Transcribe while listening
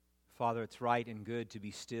Father, it's right and good to be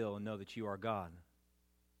still and know that you are God.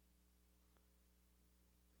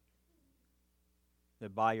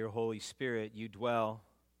 That by your Holy Spirit you dwell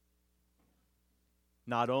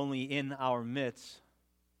not only in our midst,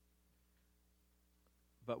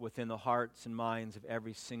 but within the hearts and minds of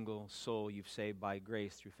every single soul you've saved by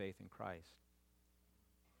grace through faith in Christ.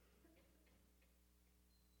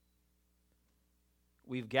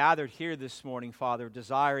 We've gathered here this morning, Father,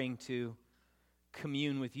 desiring to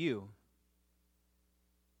commune with you,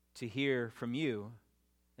 to hear from you,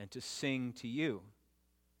 and to sing to you.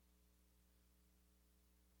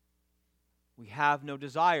 We have no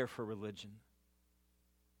desire for religion.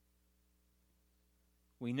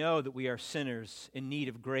 We know that we are sinners in need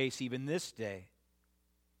of grace even this day.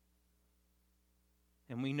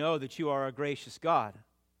 And we know that you are a gracious God.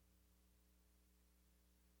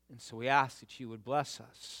 And so we ask that you would bless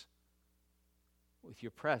us with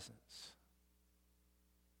your presence,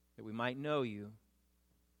 that we might know you,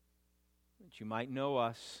 that you might know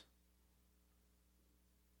us.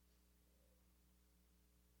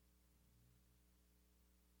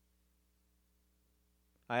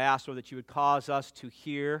 I ask, Lord, that you would cause us to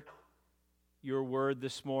hear your word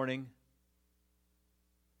this morning,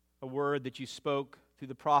 a word that you spoke through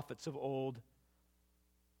the prophets of old,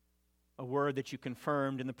 a word that you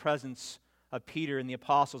confirmed in the presence of Peter and the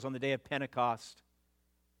apostles on the day of Pentecost,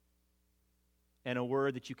 and a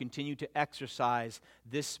word that you continue to exercise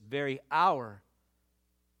this very hour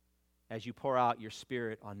as you pour out your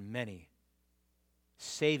Spirit on many,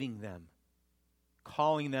 saving them,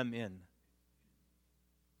 calling them in,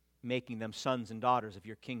 making them sons and daughters of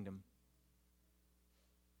your kingdom.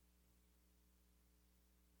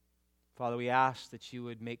 Father, we ask that you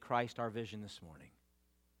would make Christ our vision this morning,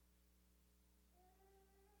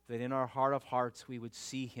 that in our heart of hearts we would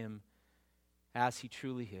see him as he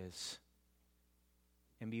truly is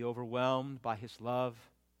and be overwhelmed by his love,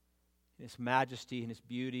 his majesty, and his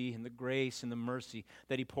beauty, and the grace and the mercy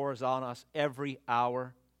that he pours on us every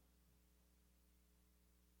hour.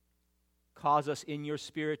 Cause us in your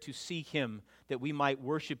Spirit to see him, that we might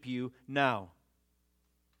worship you now.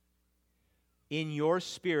 In your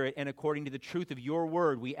Spirit and according to the truth of your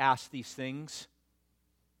word, we ask these things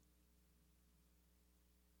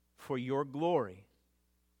for your glory.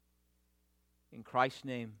 In Christ's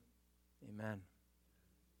name, amen.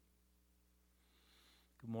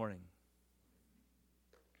 Good morning.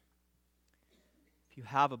 If you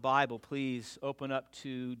have a Bible, please open up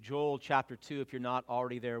to Joel chapter 2 if you're not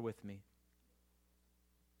already there with me.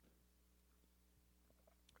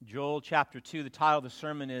 Joel chapter 2, the title of the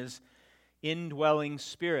sermon is Indwelling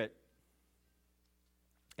Spirit.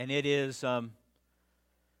 And it is,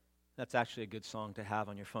 that's actually a good song to have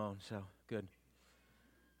on your phone, so good.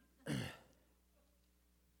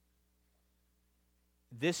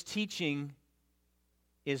 This teaching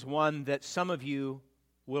is one that some of you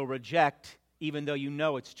will reject even though you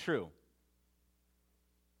know it's true.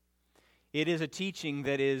 It is a teaching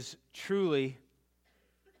that is truly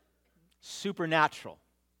supernatural.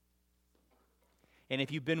 And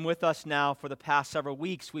if you've been with us now for the past several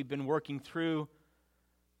weeks, we've been working through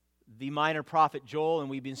the minor prophet Joel, and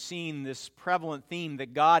we've been seeing this prevalent theme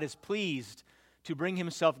that God is pleased to bring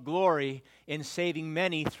himself glory in saving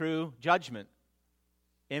many through judgment,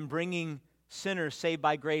 in bringing sinners saved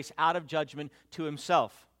by grace out of judgment to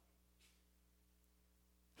himself.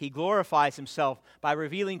 He glorifies himself by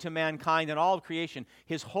revealing to mankind and all of creation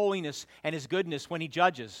his holiness and his goodness when he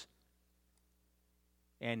judges.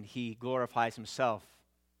 And he glorifies himself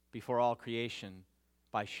before all creation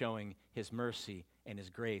by showing his mercy and his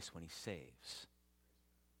grace when he saves.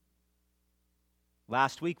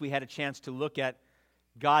 Last week we had a chance to look at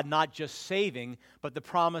God not just saving, but the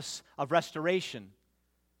promise of restoration.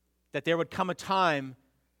 That there would come a time,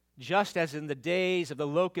 just as in the days of the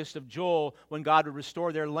locust of Joel, when God would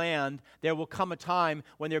restore their land, there will come a time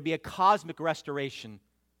when there be a cosmic restoration.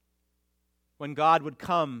 When God would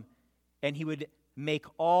come and he would make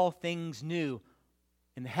all things new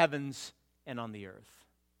in the heavens and on the earth.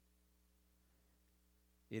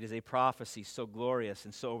 It is a prophecy so glorious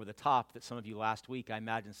and so over the top that some of you last week, I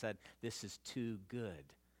imagine, said, this is too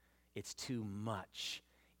good. It's too much.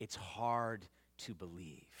 It's hard to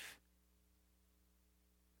believe.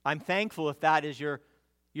 I'm thankful if that is your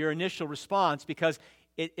initial response, because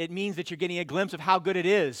it means that you're getting a glimpse of how good it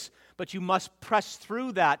is. But you must press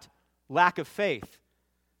through that lack of faith,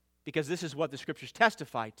 because this is what the Scriptures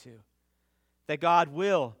testify to. That God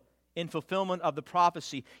will, in fulfillment of the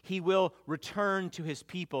prophecy, he will return to his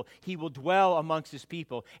people. He will dwell amongst his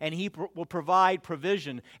people. And he will provide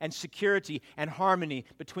provision and security and harmony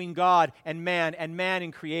between God and man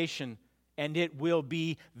in creation and it will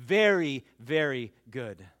be very, very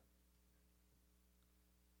good.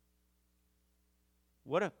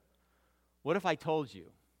 What if I told you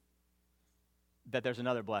that there's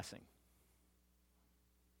another blessing?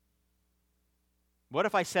 What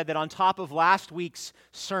if I said that on top of last week's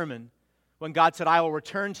sermon, when God said, I will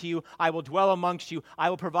return to you, I will dwell amongst you, I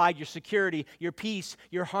will provide your security, your peace,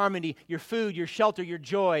 your harmony, your food, your shelter, your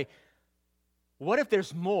joy. What if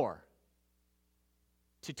there's more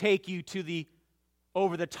to take you to the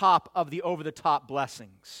over-the-top of the over-the-top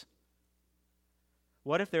blessings?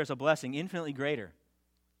 What if there's a blessing infinitely greater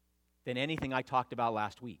than anything I talked about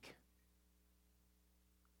last week?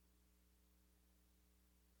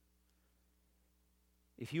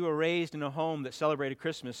 If you were raised in a home that celebrated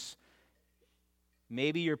Christmas,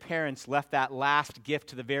 maybe your parents left that last gift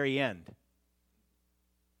to the very end.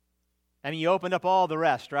 I mean, you opened up all the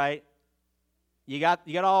rest, right? You got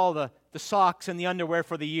all the socks and the underwear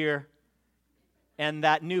for the year and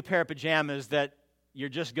that new pair of pajamas that you're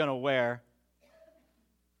just going to wear.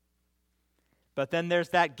 But then there's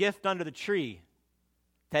that gift under the tree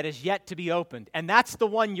that is yet to be opened, and that's the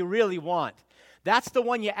one you really want. That's the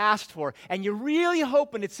one you asked for, and you're really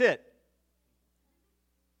hoping it's it.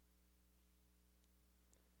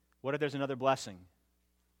 What if there's another blessing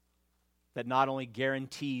that not only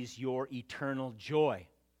guarantees your eternal joy,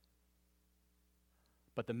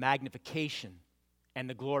 but the magnification and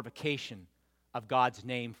the glorification of God's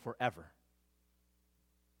name forever?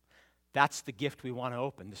 That's the gift we want to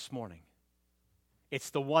open this morning. It's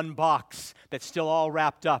the one box that's still all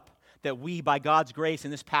wrapped up that we, by God's grace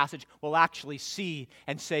in this passage, will actually see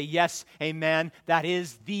and say, yes, amen, that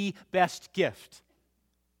is the best gift.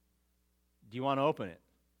 Do you want to open it?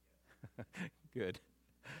 Good.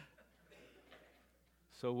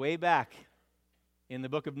 So way back in the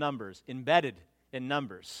book of Numbers, embedded in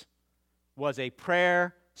Numbers, was a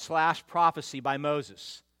prayer/prophecy by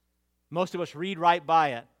Moses. Most of us read right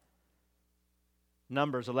by it.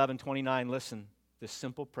 Numbers 11:29, listen, this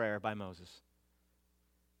simple prayer by Moses.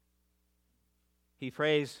 He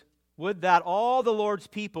prays, would that all the Lord's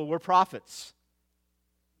people were prophets,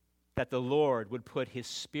 that the Lord would put his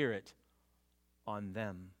Spirit on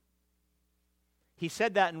them. He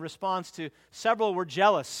said that in response to several were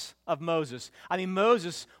jealous of Moses. I mean,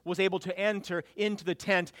 Moses was able to enter into the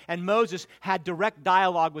tent, and Moses had direct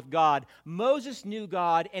dialogue with God. Moses knew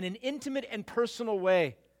God in an intimate and personal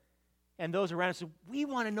way. And those around us said, we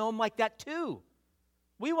want to know him like that too.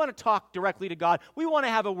 We want to talk directly to God. We want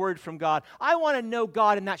to have a word from God. I want to know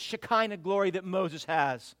God in that Shekinah glory that Moses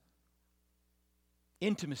has.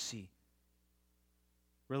 Intimacy.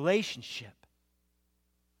 Relationship.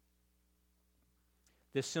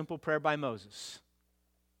 This simple prayer by Moses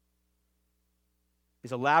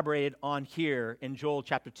is elaborated on here in Joel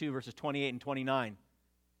chapter 2, verses 28 and 29,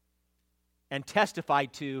 and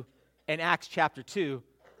testified to in Acts chapter 2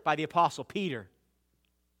 by the Apostle Peter.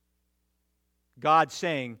 God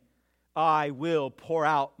saying, I will pour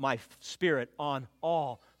out my Spirit on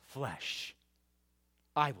all flesh.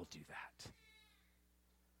 I will do that.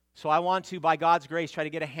 So I want to, by God's grace, try to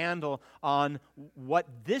get a handle on what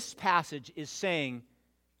this passage is saying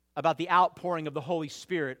about the outpouring of the Holy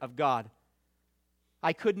Spirit of God.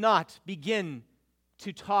 I could not begin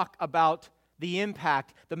to talk about the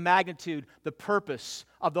impact, the magnitude, the purpose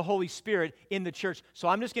of the Holy Spirit in the church. So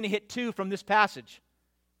I'm just going to hit two from this passage.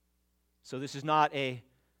 So this is not a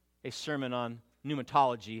sermon on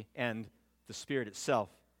pneumatology and the Spirit itself,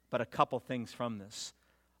 but a couple things from this.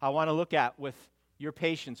 I want to look at, with your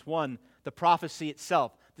patience, one, the prophecy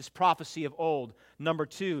itself, this prophecy of old. Number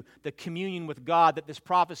two, the communion with God that this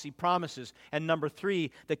prophecy promises. And number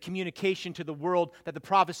three, the communication to the world that the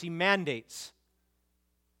prophecy mandates.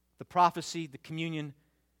 The prophecy, the communion,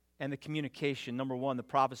 and the communication. Number one, the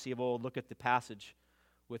prophecy of old. Look at the passage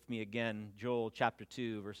with me again, Joel chapter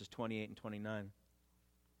 2, verses 28 and 29.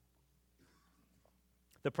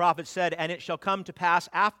 The prophet said, and it shall come to pass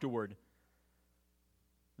afterward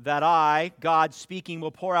that I, God speaking,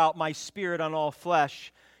 will pour out my Spirit on all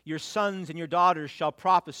flesh. Your sons and your daughters shall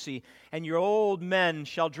prophesy, and your old men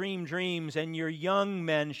shall dream dreams, and your young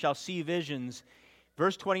men shall see visions.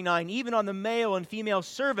 Verse 29, even on the male and female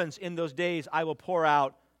servants in those days I will pour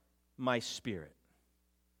out my Spirit.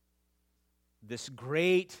 This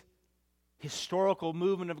great historical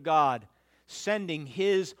movement of God sending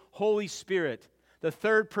His Holy Spirit, the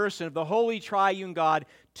third person of the Holy Triune God,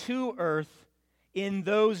 to earth in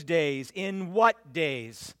those days. In what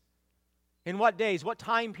days? In what days? What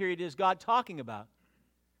time period is God talking about?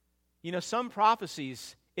 You know, some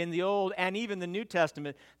prophecies in the Old and even the New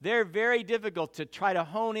Testament, they're very difficult to try to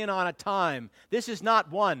hone in on a time. This is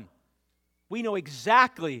not one. We know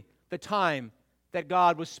exactly the time that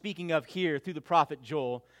God was speaking of here through the prophet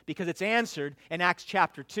Joel, because it's answered in Acts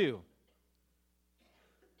chapter 2.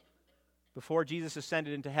 Before Jesus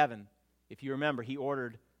ascended into heaven, if you remember, he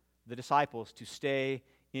ordered the disciples to stay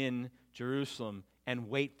in Jerusalem and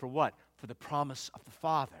wait for what? For the promise of the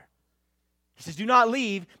Father. He says, do not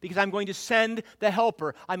leave, because I'm going to send the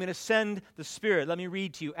Helper. I'm going to send the Spirit. Let me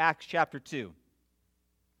read to you Acts chapter 2.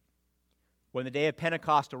 When the day of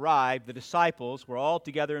Pentecost arrived, the disciples were all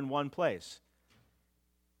together in one place.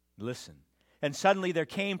 Listen. And suddenly there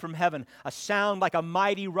came from heaven a sound like a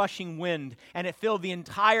mighty rushing wind, and it filled the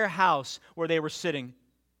entire house where they were sitting.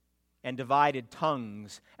 And divided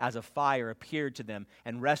tongues as a fire appeared to them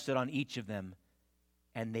and rested on each of them.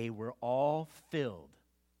 And they were all filled.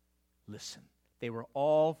 Listen, they were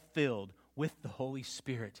all filled with the Holy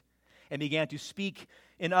Spirit and began to speak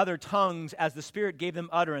in other tongues as the Spirit gave them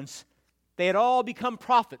utterance. They had all become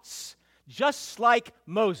prophets, just like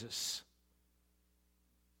Moses.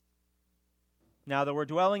 Now there were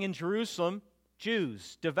dwelling in Jerusalem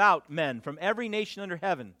Jews, devout men from every nation under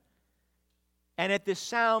heaven. And at this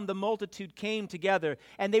sound the multitude came together,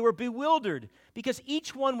 and they were bewildered, because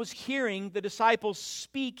each one was hearing the disciples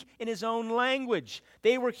speak in his own language.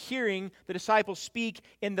 They were hearing the disciples speak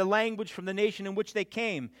in the language from the nation in which they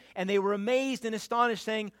came. And they were amazed and astonished,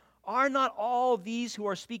 saying, are not all these who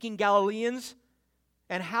are speaking Galileans?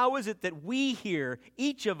 And how is it that we hear,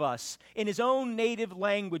 each of us, in his own native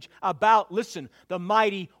language about, listen, the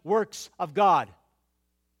mighty works of God?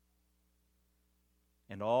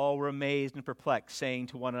 And all were amazed and perplexed, saying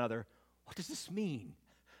to one another, what does this mean?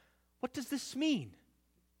 What does this mean?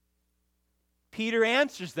 Peter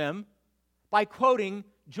answers them by quoting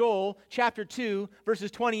Joel chapter 2,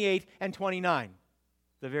 verses 28 and 29,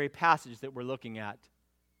 the very passage that we're looking at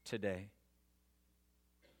today.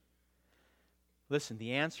 Listen,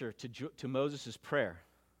 the answer to Moses' prayer,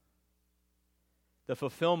 the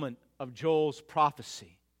fulfillment of Joel's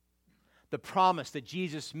prophecy, the promise that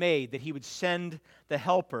Jesus made that he would send the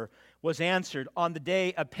Helper, was answered on the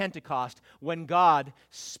day of Pentecost when God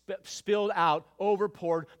spilled out,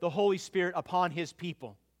 overpoured the Holy Spirit upon his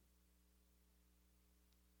people.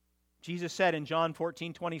 Jesus said in John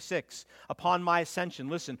 14:26, upon my ascension,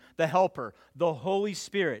 listen, the Helper, the Holy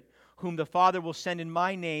Spirit, whom the Father will send in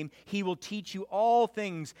my name, he will teach you all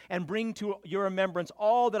things and bring to your remembrance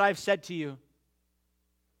all that I've said to you.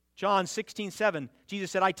 John 16:7, Jesus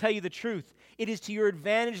said, I tell you the truth, it is to your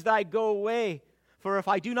advantage that I go away. For if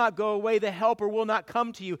I do not go away, the Helper will not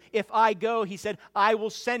come to you. If I go, he said, I will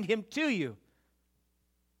send him to you.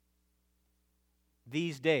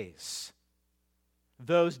 These days,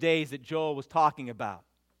 those days that Joel was talking about,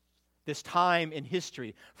 this time in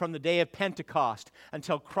history, from the day of Pentecost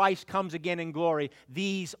until Christ comes again in glory,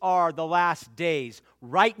 these are the last days,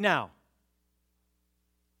 right now.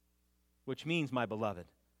 Which means, my beloved,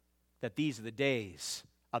 that these are the days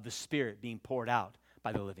of the Spirit being poured out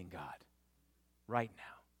by the living God, right now.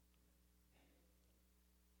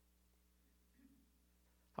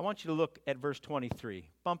 I want you to look at verse 23.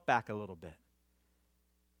 Bump back a little bit.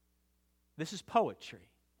 This is poetry.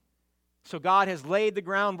 So God has laid the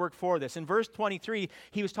groundwork for this. In verse 23,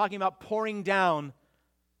 he was talking about pouring down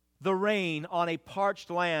the rain on a parched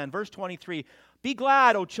land. Verse 23, be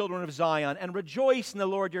glad, O children of Zion, and rejoice in the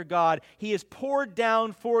Lord your God. He has poured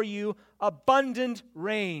down for you abundant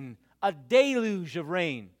rain, a deluge of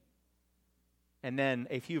rain. And then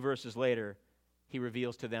a few verses later, he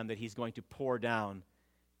reveals to them that he's going to pour down,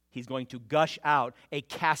 he's going to gush out a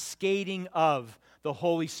cascading of the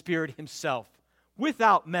Holy Spirit himself,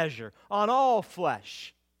 without measure, on all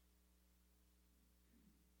flesh.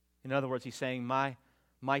 In other words, he's saying, my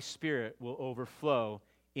Spirit will overflow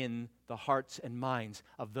in the hearts and minds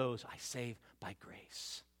of those I save by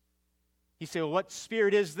grace. You say, well, what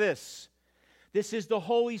Spirit is this? This is the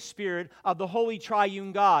Holy Spirit of the Holy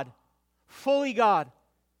Triune God, fully God.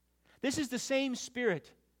 This is the same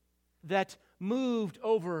Spirit that moved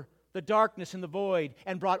over the darkness and the void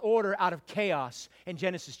and brought order out of chaos in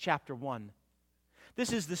Genesis chapter 1.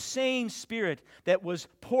 This is the same Spirit that was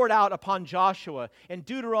poured out upon Joshua in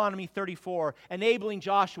Deuteronomy 34, enabling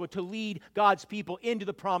Joshua to lead God's people into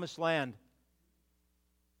the promised land.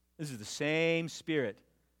 This is the same Spirit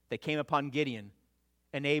that came upon Gideon,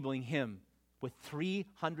 enabling him with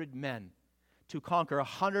 300 men to conquer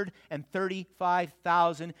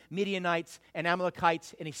 135,000 Midianites and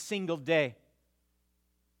Amalekites in a single day.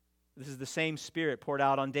 This is the same Spirit poured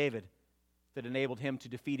out on David that enabled him to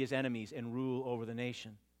defeat his enemies and rule over the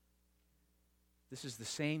nation. This is the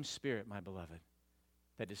same Spirit, my beloved,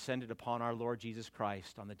 that descended upon our Lord Jesus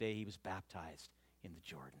Christ on the day he was baptized in the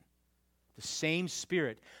Jordan. The The same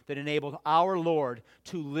Spirit that enabled our Lord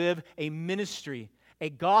to live a ministry, a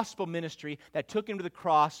gospel ministry that took him to the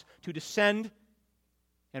cross to descend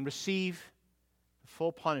and receive the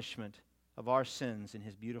full punishment of our sins in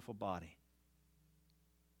his beautiful body.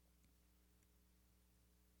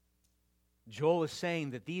 Joel is saying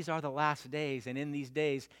that these are the last days, and in these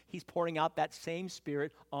days, he's pouring out that same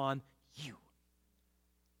Spirit on you.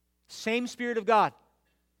 Same Spirit of God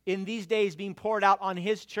in these days being poured out on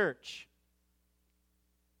his church.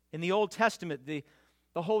 In the Old Testament, the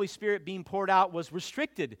Holy Spirit being poured out was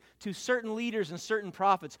restricted to certain leaders and certain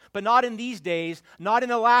prophets, but not in these days, not in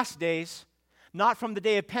the last days, not from the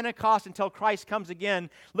day of Pentecost until Christ comes again.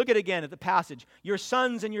 Look at the passage. Your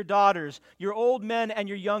sons and your daughters, your old men and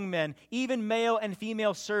your young men, even male and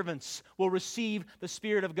female servants will receive the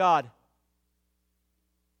Spirit of God.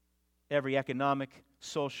 Every economic,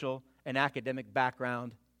 social, and academic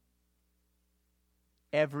background,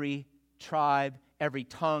 every tribe, every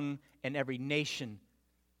tongue, and every nation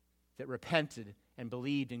that repented and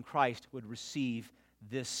believed in Christ would receive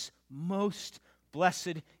this most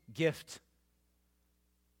blessed gift.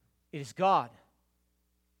 It is God.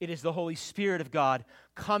 It is the Holy Spirit of God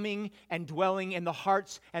coming and dwelling in the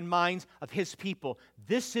hearts and minds of his people.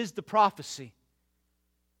 This is the prophecy.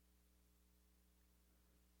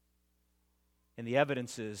 And the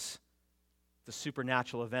evidence is the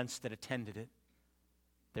supernatural events that attended it.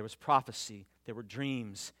 There was prophecy, there were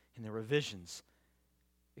dreams, and there were visions,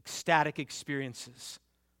 ecstatic experiences.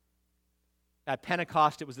 At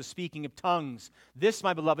Pentecost, it was the speaking of tongues. This,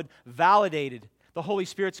 my beloved, validated the Holy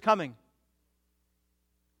Spirit's coming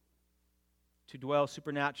to dwell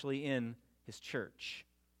supernaturally in his church,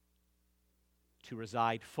 to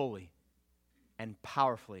reside fully and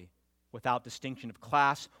powerfully without distinction of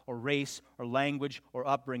class or race or language or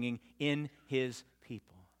upbringing in his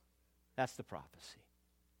people. That's the prophecy.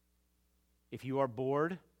 If you are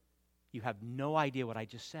bored, you have no idea what I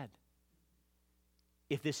just said.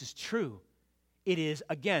 If this is true, it is,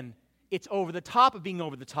 again, it's over the top of being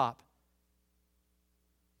over the top.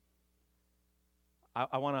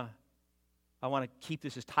 I want to keep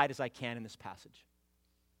this as tight as I can in this passage.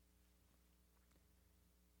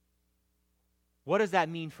 What does that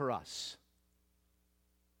mean for us?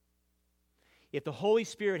 If the Holy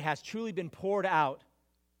Spirit has truly been poured out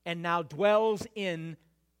and now dwells in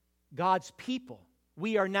God's people,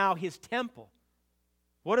 we are now his temple.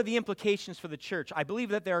 What are the implications for the church? I believe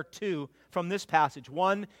that there are two from this passage.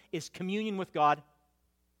 One is communion with God,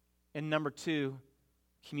 and number two,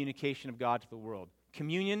 communication of God to the world.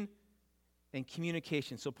 Communion and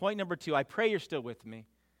communication. So point number two, I pray you're still with me.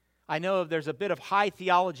 I know there's a bit of high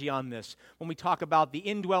theology on this when we talk about the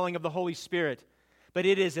indwelling of the Holy Spirit, but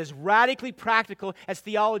it is as radically practical as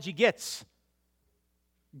theology gets.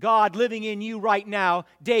 God living in you right now,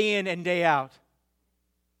 day in and day out.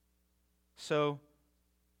 So,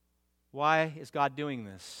 why is God doing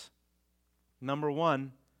this? Number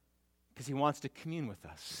one, because he wants to commune with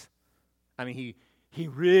us. I mean, he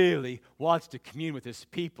really wants to commune with his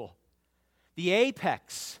people. The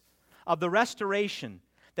apex of the restoration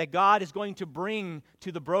that God is going to bring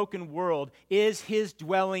to the broken world is his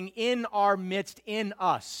dwelling in our midst, in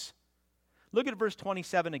us. Look at verse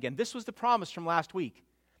 27 again. This was the promise from last week.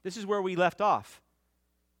 This is where we left off.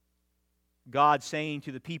 God saying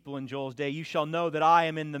to the people in Joel's day, "You shall know that I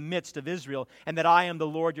am in the midst of Israel, and that I am the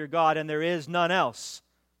Lord your God, and there is none else."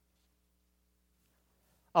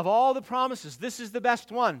 Of all the promises, this is the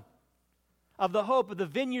best one. Of the hope of the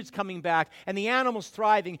vineyards coming back, and the animals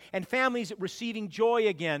thriving, and families receiving joy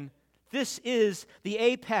again. This is the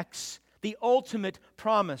apex, the ultimate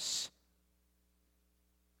promise.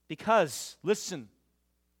 Because, listen,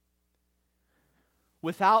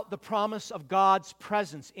 without the promise of God's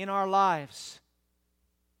presence in our lives,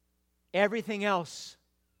 everything else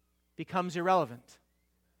becomes irrelevant.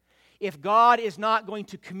 If God is not going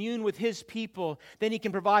to commune with his people, then he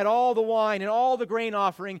can provide all the wine and all the grain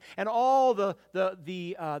offering and all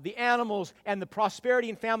the animals and the prosperity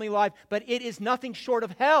and family life, but it is nothing short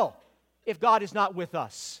of hell if God is not with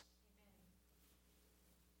us.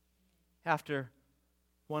 After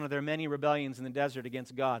one of their many rebellions in the desert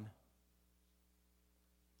against God,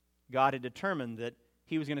 God had determined that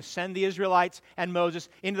he was going to send the Israelites and Moses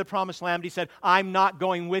into the promised land. He said, "I'm not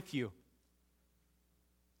going with you."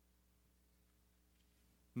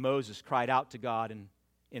 Moses cried out to God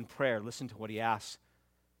in prayer. Listen to what he asks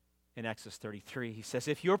in Exodus 33. He says,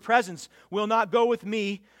 "If your presence will not go with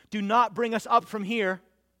me, do not bring us up from here."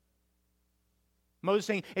 Moses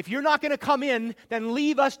saying, if you're not going to come in, then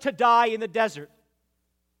leave us to die in the desert.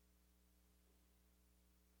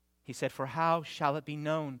 He said, "For how shall it be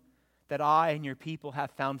known that I and your people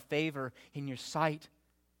have found favor in your sight?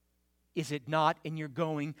 Is it not in your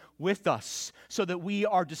going with us, so that we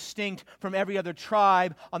are distinct from every other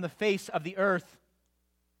tribe on the face of the earth?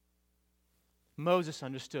 Moses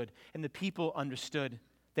understood, and the people understood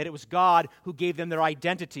that it was God who gave them their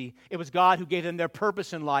identity. It was God who gave them their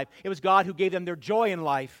purpose in life. It was God who gave them their joy in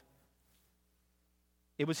life.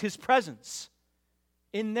 It was His presence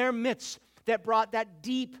in their midst that brought that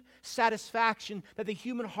deep satisfaction that the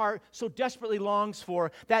human heart so desperately longs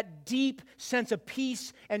for, that deep sense of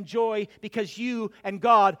peace and joy because you and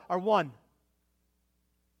God are one.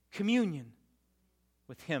 Communion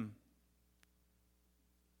with Him.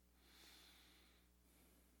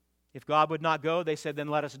 If God would not go, they said, then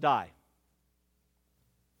let us die.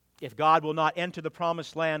 If God will not enter the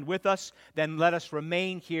promised land with us, then let us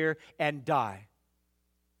remain here and die.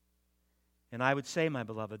 And I would say, my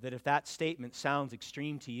beloved, that if that statement sounds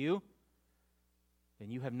extreme to you,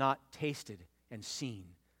 then you have not tasted and seen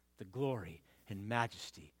the glory and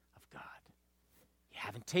majesty of God. You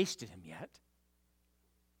haven't tasted Him yet.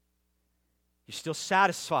 You're still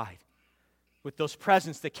satisfied with those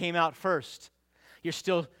presents that came out first. You're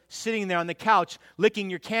still sitting there on the couch licking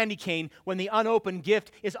your candy cane when the unopened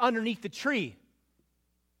gift is underneath the tree.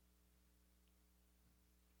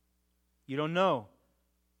 You don't know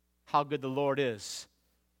how good the Lord is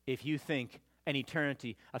if you think an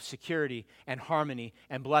eternity of security and harmony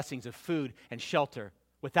and blessings of food and shelter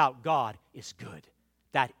without God is good.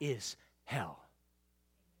 That is hell.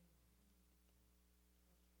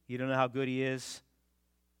 You don't know how good He is,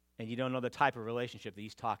 and you don't know the type of relationship that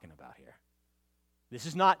He's talking about here. This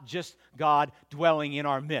is not just God dwelling in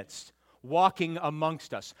our midst, walking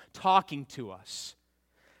amongst us, talking to us.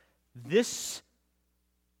 This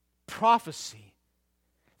prophecy,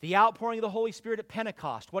 the outpouring of the Holy Spirit at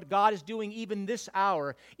Pentecost, what God is doing even this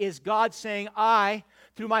hour, is God saying, I,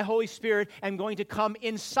 through my Holy Spirit, am going to come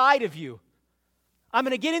inside of you. I'm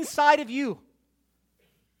going to get inside of you.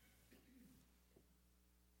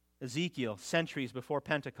 Ezekiel, centuries before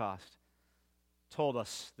Pentecost, told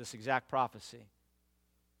us this exact prophecy.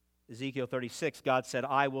 Ezekiel 36, God said,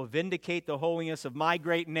 I will vindicate the holiness of my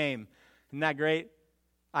great name. Isn't that great?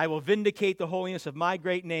 I will vindicate the holiness of my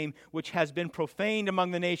great name, which has been profaned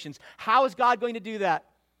among the nations. How is God going to do that?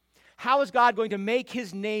 How is God going to make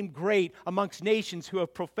His name great amongst nations who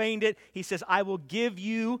have profaned it? He says, I will give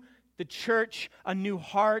you, the church, a new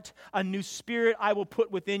heart, a new spirit I will put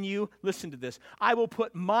within you. Listen to this. I will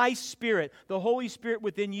put my Spirit, the Holy Spirit,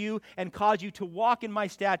 within you and cause you to walk in my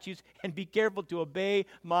statutes and be careful to obey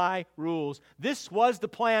my rules. This was the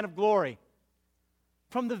plan of glory.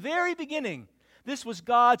 From the very beginning, this was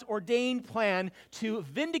God's ordained plan to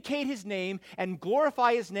vindicate His name and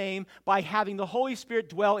glorify His name by having the Holy Spirit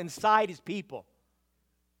dwell inside His people.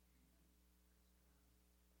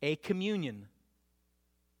 A communion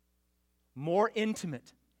more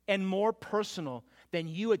intimate and more personal than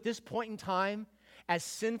you at this point in time, as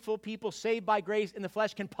sinful people saved by grace in the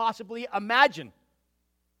flesh, can possibly imagine.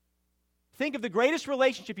 Think of the greatest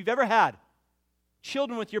relationship you've ever had.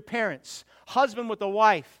 Children with your parents, husband with a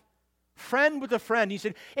wife, friend with a friend. You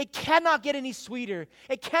said, it cannot get any sweeter.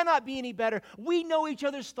 It cannot be any better. We know each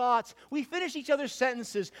other's thoughts. We finish each other's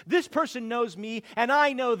sentences. This person knows me, and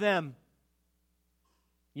I know them.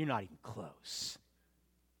 You're not even close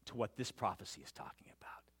to what this prophecy is talking about.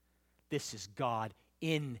 This is God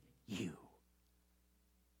in you.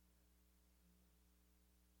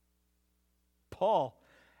 Paul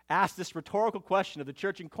asked this rhetorical question of the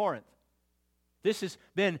church in Corinth. This has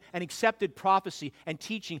been an accepted prophecy and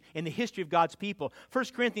teaching in the history of God's people. 1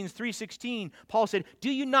 Corinthians 3:16, Paul said, do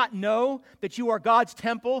you not know that you are God's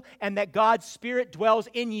temple and that God's Spirit dwells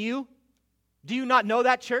in you? Do you not know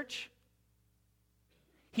that, church?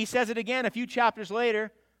 He says it again a few chapters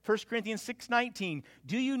later, 1 Corinthians 6:19.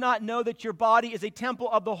 Do you not know that your body is a temple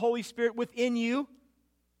of the Holy Spirit within you?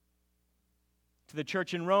 To the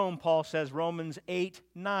church in Rome, Paul says, Romans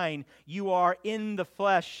 8:9, you are in the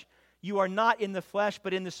flesh. You are not in the flesh,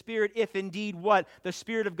 but in the Spirit, if indeed what? The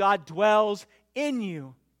Spirit of God dwells in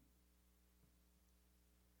you.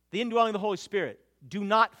 The indwelling of the Holy Spirit. Do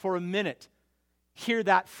not for a minute hear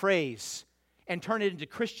that phrase and turn it into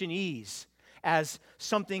Christianese as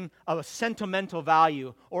something of a sentimental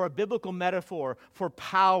value or a biblical metaphor for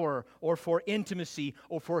power or for intimacy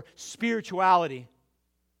or for spirituality.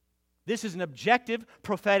 This is an objective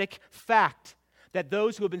prophetic fact that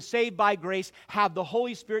those who have been saved by grace have the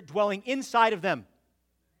Holy Spirit dwelling inside of them.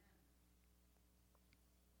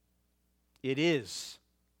 It is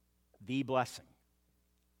the blessing.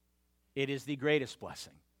 It is the greatest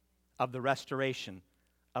blessing of the restoration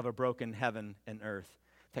of a broken heaven and earth.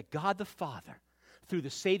 That God the Father, through the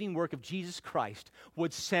saving work of Jesus Christ,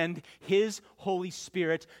 would send His Holy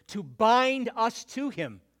Spirit to bind us to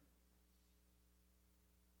Him,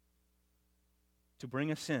 to bring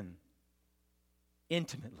us in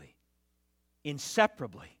intimately,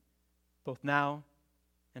 inseparably, both now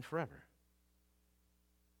and forever.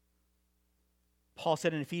 Paul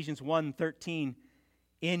said in Ephesians 1:13,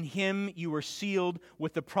 "In Him you were sealed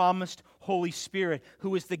with the promised Holy Spirit,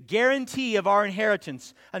 who is the guarantee of our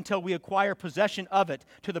inheritance until we acquire possession of it,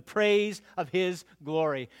 to the praise of His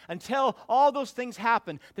glory." Until all those things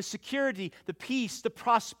happen, the security, the peace, the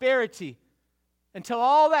prosperity, until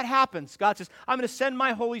all that happens, God says, I'm going to send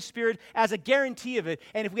my Holy Spirit as a guarantee of it.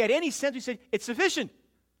 And if we had any sense, we said, it's sufficient.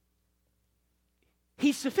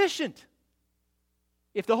 He's sufficient.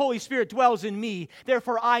 If the Holy Spirit dwells in me,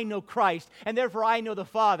 therefore I know Christ, and therefore I know the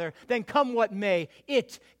Father, then come what may,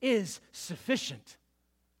 it is sufficient.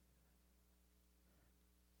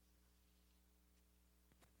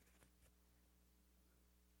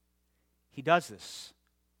 He does this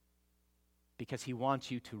because He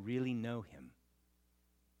wants you to really know Him.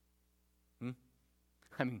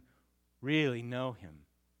 Really know Him.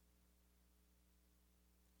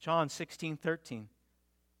 John 16:13.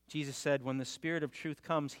 Jesus said, when the Spirit of truth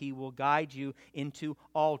comes, He will guide you into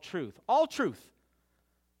all truth. All truth.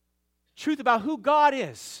 Truth about who God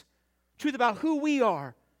is. Truth about who we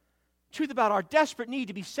are. Truth about our desperate need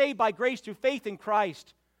to be saved by grace through faith in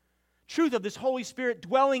Christ. Truth of this Holy Spirit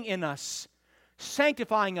dwelling in us,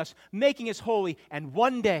 sanctifying us, making us holy, and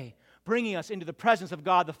one day bringing us into the presence of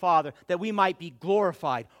God the Father, that we might be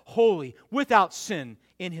glorified, holy, without sin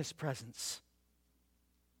in His presence.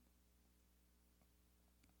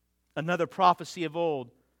 Another prophecy of old,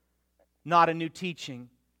 not a new teaching.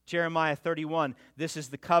 Jeremiah 31, this is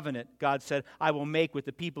the covenant, God said, I will make with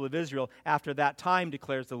the people of Israel after that time,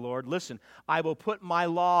 declares the Lord. Listen, I will put my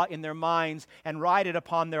law in their minds and write it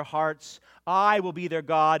upon their hearts. I will be their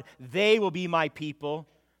God, they will be my people.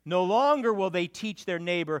 No longer will they teach their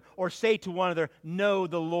neighbor or say to one another, know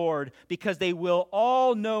the Lord, because they will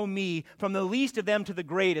all know me, from the least of them to the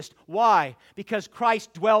greatest. Why? Because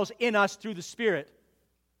Christ dwells in us through the Spirit.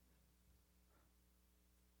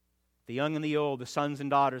 The young and the old, the sons and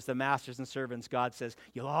daughters, the masters and servants, God says,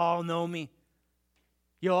 you'll all know me.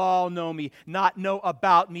 You'll all know me. Not know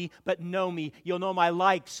about me, but know me. You'll know my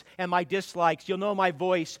likes and my dislikes. You'll know my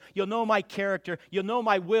voice. You'll know my character. You'll know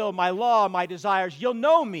my will, my law, my desires. You'll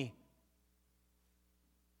know me.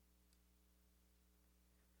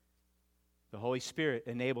 The Holy Spirit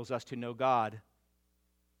enables us to know God,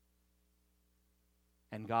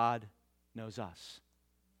 and God knows us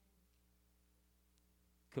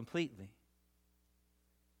completely.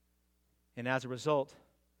 And as a result,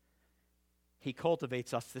 He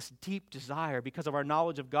cultivates us this deep desire, because of our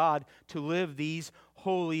knowledge of God, to live these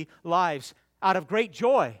holy lives out of great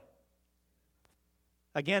joy.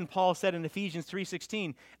 Again, Paul said in Ephesians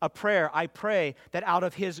 3:16, a prayer, I pray that out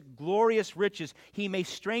of His glorious riches He may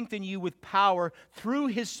strengthen you with power through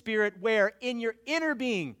His Spirit, where? In your inner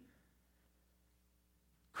being.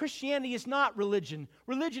 Christianity is not religion.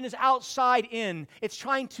 Religion is outside in. It's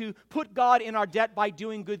trying to put God in our debt by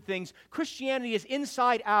doing good things. Christianity is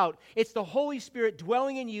inside out. It's the Holy Spirit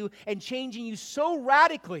dwelling in you and changing you so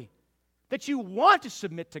radically that you want to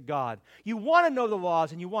submit to God. You want to know the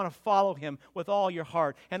laws, and you want to follow Him with all your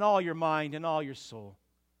heart and all your mind and all your soul.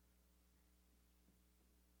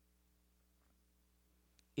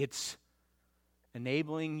 It's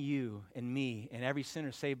enabling you and me and every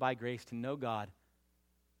sinner saved by grace to know God,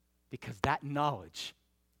 because that knowledge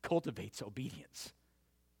cultivates obedience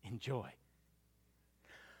and joy.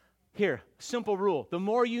 Here, simple rule. The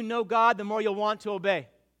more you know God, the more you'll want to obey.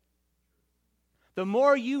 The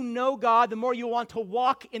more you know God, the more you want to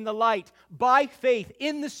walk in the light, by faith,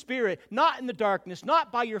 in the Spirit, not in the darkness, not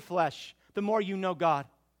by your flesh, the more you know God.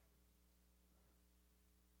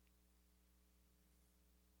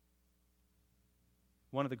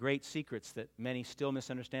 One of the great secrets that many still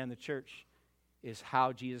misunderstand the church is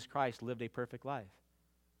how Jesus Christ lived a perfect life.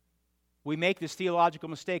 We make this theological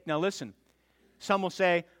mistake. Now listen, some will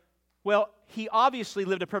say, well, He obviously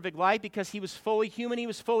lived a perfect life because He was fully human, He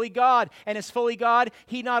was fully God. And as fully God,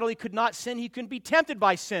 He not only could not sin, He couldn't be tempted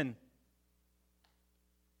by sin.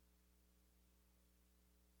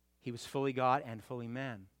 He was fully God and fully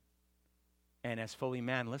man. And as fully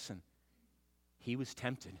man, listen, He was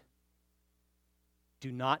tempted.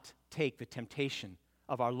 Do not take the temptation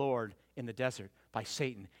of our Lord in the desert by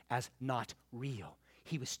Satan as not real.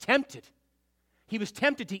 He was tempted. He was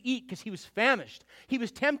tempted to eat because He was famished. He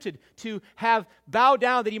was tempted to have bow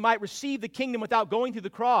down that He might receive the kingdom without going through the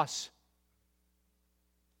cross.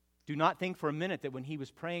 Do not think for a minute that when He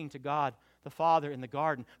was praying to God the Father in the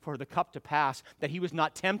garden for the cup to pass, that he was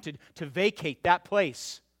not tempted to vacate that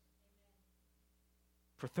place.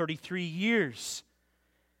 For 33 years,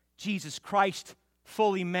 Jesus Christ,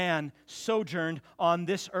 fully man, sojourned on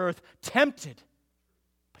this earth, tempted,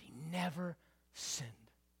 but he never sinned.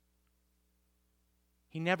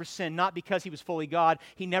 He never sinned, not because he was fully God.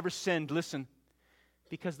 He never sinned, listen,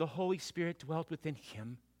 because the Holy Spirit dwelt within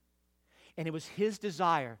him. And it was his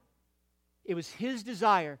desire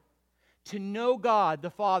to know God the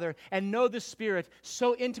Father and know the Spirit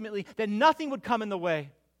so intimately that nothing would come in the way.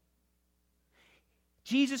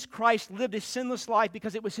 Jesus Christ lived a sinless life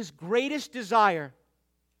because it was his greatest desire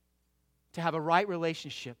to have a right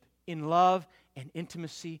relationship in love and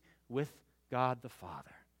intimacy with God the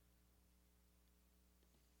Father.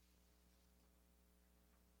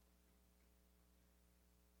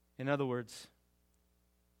 In other words,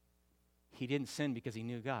 he didn't sin because he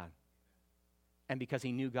knew God. And because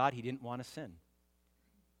he knew God, he didn't want to sin.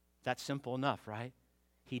 That's simple enough, right?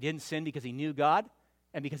 He didn't sin because he knew God,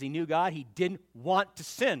 and because he knew God, he didn't want to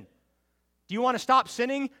sin. Do you want to stop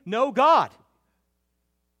sinning? Know God.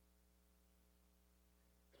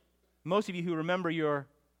 Most of you who remember your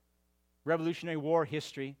Revolutionary War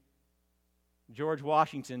history, George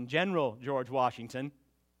Washington, General George Washington,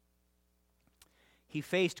 he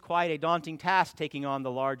faced quite a daunting task taking on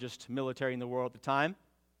the largest military in the world at the time.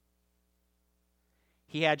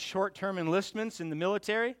 He had short-term enlistments in the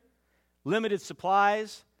military, limited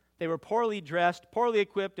supplies. They were poorly dressed, poorly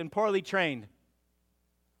equipped, and poorly trained.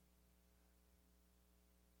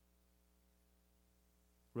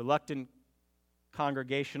 Reluctant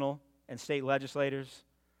congregational and state legislators,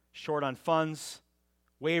 short on funds,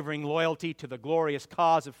 wavering loyalty to the glorious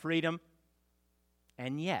cause of freedom.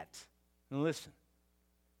 And yet, and listen,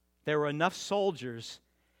 there were enough soldiers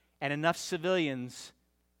and enough civilians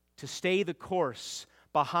to stay the course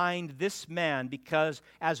behind this man because,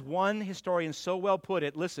 as one historian so well put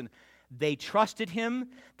it, listen, they trusted him,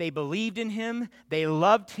 they believed in him, they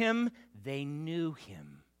loved him, they knew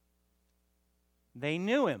him. They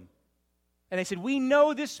knew him. And they said, we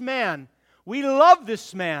know this man, we love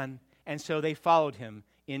this man, and so they followed him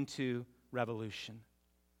into revolution.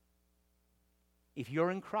 If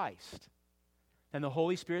you're in Christ, then the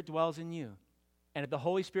Holy Spirit dwells in you. And if the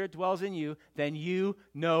Holy Spirit dwells in you, then you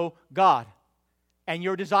know God. And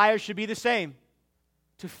your desires should be the same.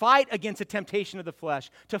 To fight against the temptation of the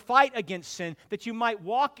flesh, to fight against sin, that you might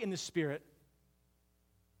walk in the Spirit.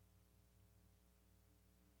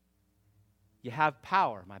 You have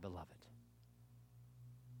power, my beloved.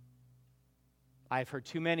 I've heard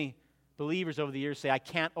too many believers over the years say, I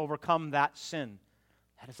can't overcome that sin.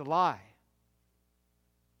 That is a lie.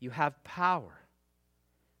 You have power.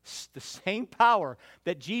 The same power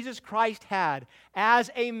that Jesus Christ had as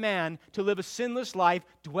a man to live a sinless life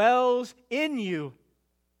dwells in you.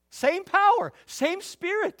 Same power, same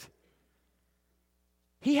Spirit.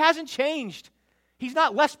 He hasn't changed. He's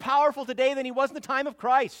not less powerful today than he was in the time of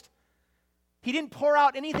Christ. He didn't pour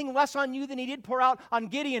out anything less on you than he did pour out on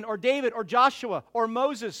Gideon or David or Joshua or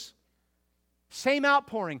Moses. Same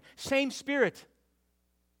outpouring, same Spirit.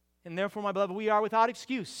 And therefore, my beloved, we are without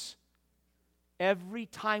excuse every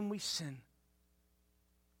time we sin.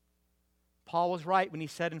 Paul was right when he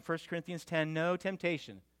said in 1 Corinthians 10, no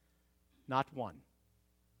temptation, not one,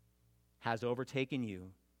 has overtaken you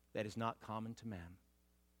that is not common to man.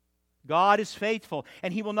 God is faithful,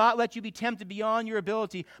 and he will not let you be tempted beyond your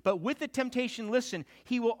ability. But with the temptation, listen,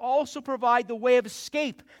 he will also provide the way of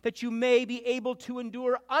escape that you may be able to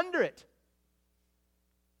endure under it.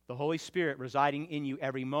 The Holy Spirit residing in you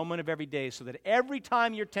every moment of every day, so that every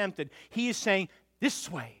time you're tempted, he is saying,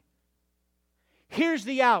 this way. Here's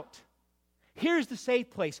the out. Here's the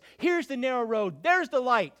safe place. Here's the narrow road. There's the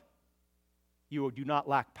light. You do not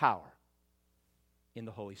lack power in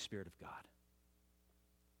the Holy Spirit of God.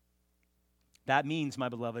 That means, my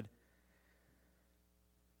beloved,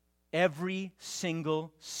 every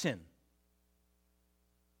single sin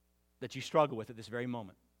that you struggle with at this very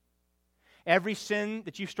moment, every sin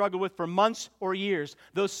that you've struggled with for months or years,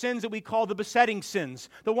 those sins that we call the besetting sins,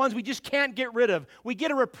 the ones we just can't get rid of. We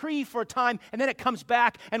get a reprieve for a time, and then it comes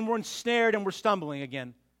back, and we're ensnared, and we're stumbling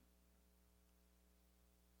again.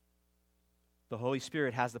 The Holy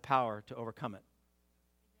Spirit has the power to overcome it.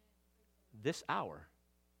 This hour,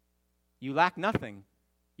 you lack nothing.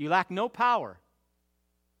 You lack no power.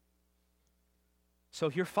 So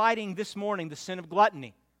if you're fighting this morning the sin of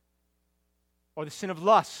gluttony, or the sin of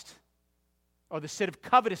lust, or the sin of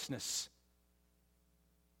covetousness,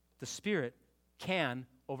 the Spirit can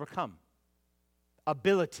overcome.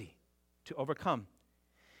 Ability to overcome.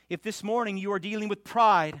 If this morning you are dealing with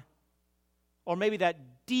pride, or maybe that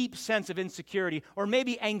deep sense of insecurity or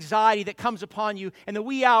maybe anxiety that comes upon you in the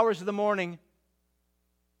wee hours of the morning,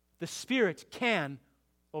 the Spirit can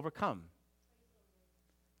overcome.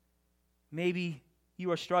 Maybe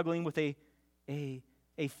you are struggling with a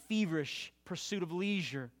feverish pursuit of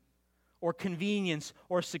leisure or convenience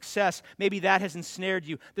or success. Maybe that has ensnared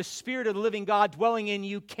you. The Spirit of the living God dwelling in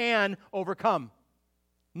you can overcome.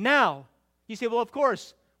 Now, you say, well, of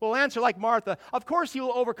course, we'll answer like Martha. Of course he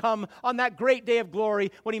will overcome on that great day of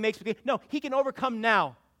glory when he makes me. No, he can overcome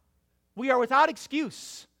now. We are without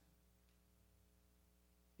excuse.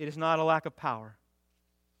 It is not a lack of power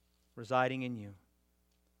residing in you.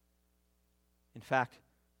 In fact,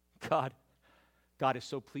 God is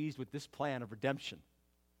so pleased with this plan of redemption,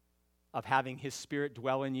 of having his Spirit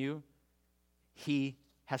dwell in you. He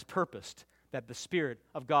has purposed that the Spirit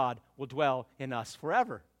of God will dwell in us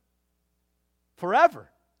forever. Forever.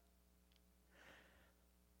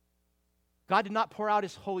 God did not pour out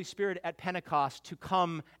his Holy Spirit at Pentecost to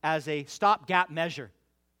come as a stopgap measure,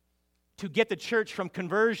 to get the church from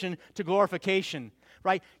conversion to glorification,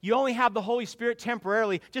 right? You only have the Holy Spirit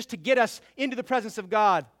temporarily just to get us into the presence of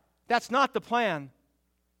God. That's not the plan.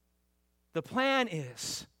 The plan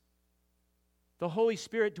is the Holy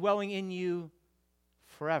Spirit dwelling in you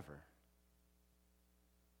forever,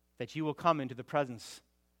 that you will come into the presence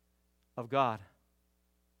of God,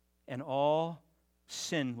 and all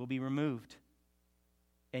sin will be removed,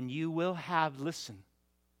 and you will have, listen,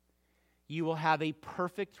 you will have a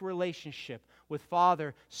perfect relationship with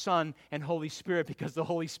Father, Son, and Holy Spirit because the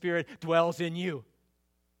Holy Spirit dwells in you.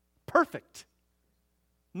 Perfect.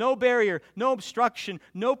 No barrier, no obstruction,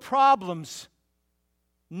 no problems,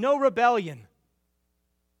 no rebellion.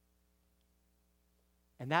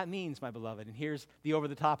 And that means, my beloved, and here's the over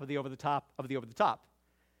the top of the over the top of the over the top.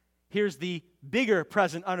 Here's the bigger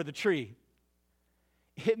present under the tree.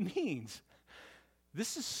 It means,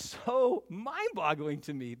 this is so mind-boggling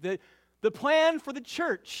to me, that the plan for the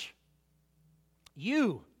church,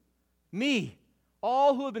 you, me,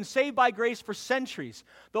 all who have been saved by grace for centuries,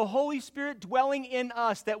 the Holy Spirit dwelling in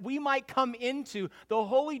us, that we might come into the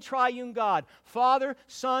holy triune God, Father,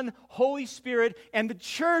 Son, Holy Spirit, and the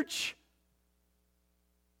church,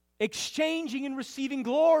 exchanging and receiving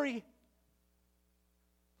glory,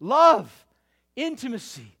 love,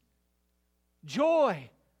 intimacy,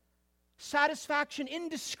 joy, satisfaction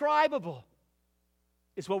indescribable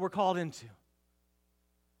is what we're called into.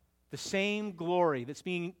 The same glory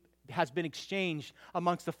has been exchanged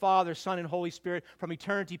amongst the Father, Son, and Holy Spirit from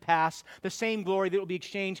eternity past, the same glory that will be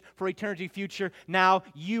exchanged for eternity future. Now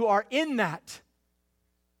you are in that.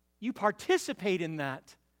 You participate in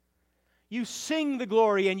that. You sing the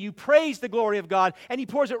glory and you praise the glory of God, and he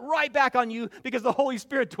pours it right back on you because the Holy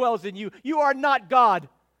Spirit dwells in you. You are not God,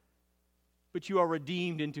 but you are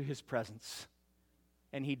redeemed into his presence,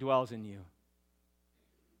 and he dwells in you.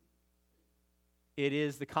 It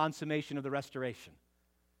is the consummation of the restoration.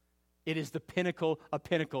 It is the pinnacle of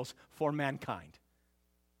pinnacles for mankind.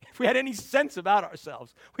 If we had any sense about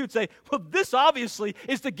ourselves, we would say, well, this obviously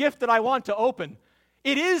is the gift that I want to open.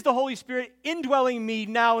 It is the Holy Spirit indwelling me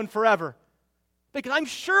now and forever. Because I'm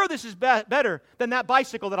sure this is better than that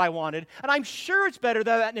bicycle that I wanted, and I'm sure it's better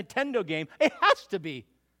than that Nintendo game. It has to be.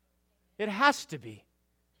 It has to be.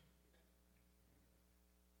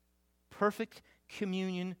 Perfect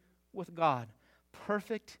communion with God.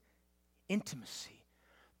 Perfect intimacy.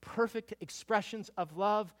 Perfect expressions of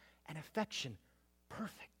love and affection.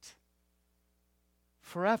 Perfect.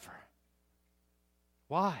 Forever.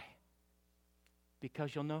 Why?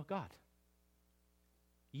 Because you'll know God.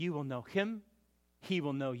 You will know him, he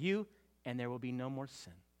will know you, and there will be no more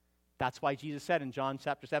sin. That's why Jesus said in John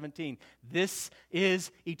chapter 17, this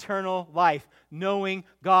is eternal life, knowing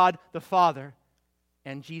God the Father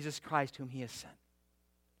and Jesus Christ whom he has sent.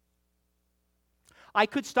 I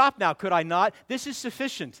could stop now, could I not? This is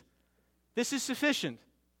sufficient. This is sufficient.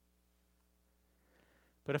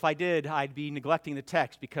 But if I did, I'd be neglecting the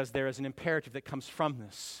text because there is an imperative that comes from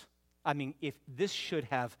this. I mean, if this should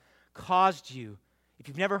have caused you, if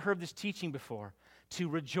you've never heard this teaching before, to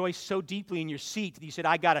rejoice so deeply in your seat that you said,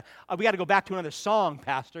 we got to go back to another song,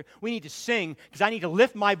 Pastor. We need to sing because I need to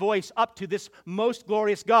lift my voice up to this most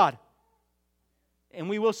glorious God. And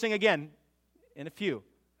we will sing again in a few.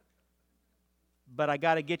 But I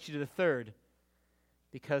got to get you to the third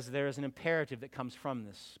because there is an imperative that comes from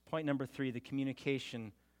this. Point number 3, the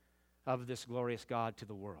communication of this glorious God to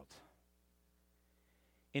the world.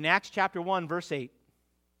 In Acts chapter 1, verse 8,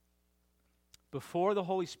 before the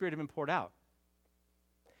Holy Spirit had been poured out,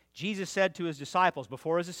 Jesus said to his disciples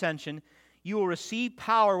before his ascension, you will receive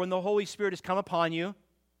power when the Holy Spirit has come upon you.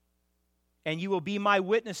 And you will be my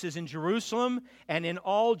witnesses in Jerusalem and in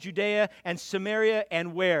all Judea and Samaria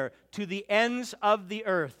and where? To the ends of the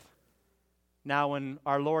earth. Now, when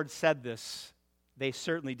our Lord said this, they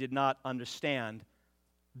certainly did not understand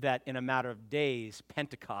that in a matter of days,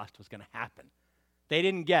 Pentecost was going to happen. They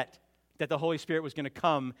didn't get that the Holy Spirit was going to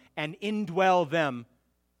come and indwell them.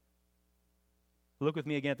 Look with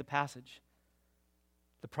me again at the passage.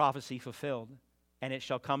 The prophecy fulfilled. And it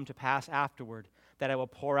shall come to pass afterward that I will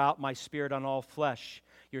pour out my Spirit on all flesh.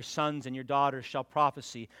 Your sons and your daughters shall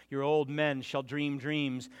prophesy. Your old men shall dream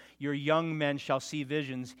dreams. Your young men shall see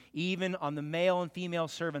visions. Even on the male and female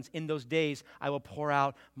servants in those days I will pour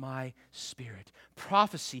out my Spirit.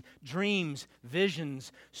 Prophecy, dreams,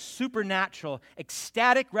 visions, supernatural,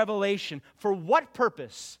 ecstatic revelation. For what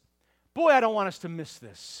purpose? Boy, I don't want us to miss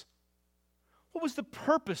this. What was the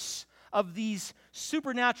purpose of these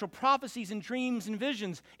supernatural prophecies and dreams and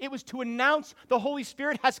visions? It was to announce the Holy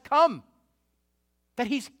Spirit has come, that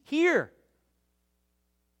He's here,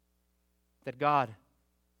 that God,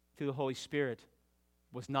 through the Holy Spirit,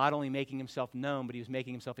 was not only making Himself known, but He was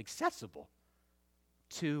making Himself accessible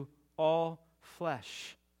to all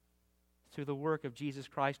flesh through the work of Jesus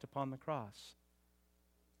Christ upon the cross.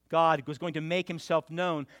 God was going to make Himself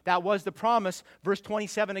known. That was the promise. Verse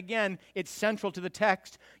 27 again, it's central to the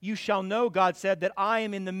text. You shall know, God said, that I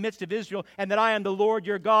am in the midst of Israel, and that I am the Lord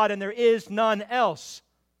your God, and there is none else.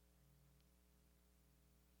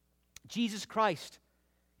 Jesus Christ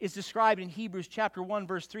is described in Hebrews chapter 1,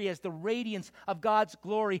 verse 3 as the radiance of God's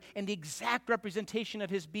glory and the exact representation of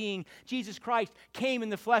His being. Jesus Christ came in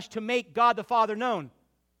the flesh to make God the Father known.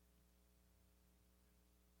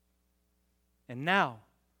 And now,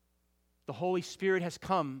 the Holy Spirit has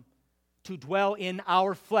come to dwell in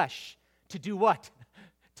our flesh. To do what?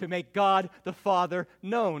 To make God the Father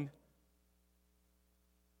known.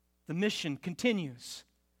 The mission continues.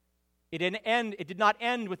 It did not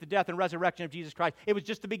end with the death and resurrection of Jesus Christ. It was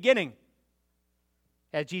just the beginning.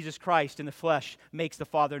 As Jesus Christ in the flesh makes the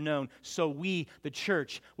Father known, so we, the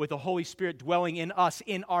church, with the Holy Spirit dwelling in us,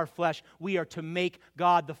 in our flesh, we are to make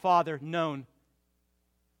God the Father known.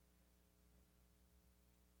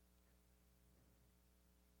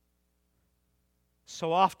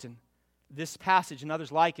 So often, this passage and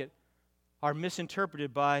others like it are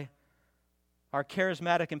misinterpreted by our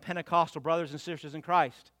charismatic and Pentecostal brothers and sisters in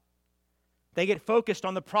Christ. They get focused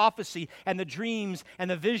on the prophecy and the dreams and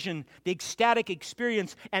the vision, the ecstatic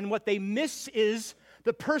experience, and what they miss is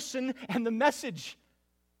the person and the message.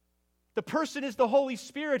 The person is the Holy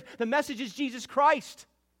Spirit. The message is Jesus Christ.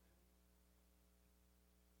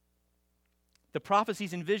 The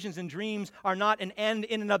prophecies and visions and dreams are not an end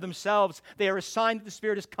in and of themselves. They are a sign that the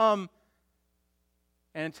Spirit has come.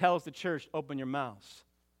 And it tells the church, open your mouths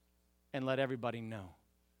and let everybody know.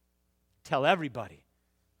 Tell everybody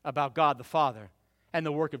about God the Father and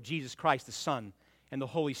the work of Jesus Christ the Son and the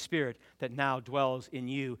Holy Spirit that now dwells in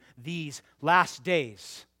you these last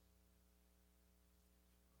days.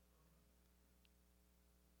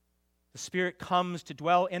 The Spirit comes to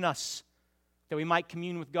dwell in us that we might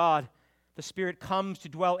commune with God. The Spirit comes to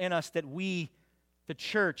dwell in us that we, the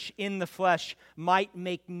church in the flesh, might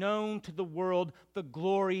make known to the world the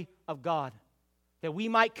glory of God. That we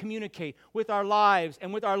might communicate with our lives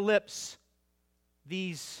and with our lips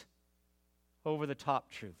these over-the-top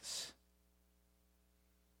truths.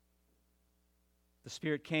 The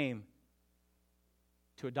Spirit came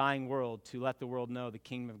to a dying world to let the world know the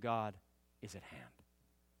kingdom of God is at hand.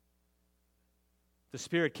 The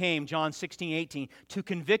Spirit came, John 16:18, to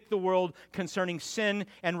convict the world concerning sin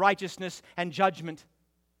and righteousness and judgment.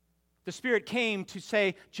 The Spirit came to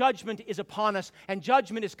say, judgment is upon us and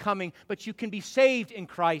judgment is coming, but you can be saved in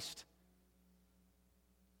Christ.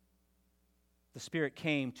 The Spirit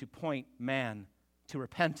came to point man to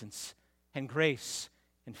repentance and grace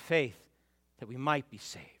and faith that we might be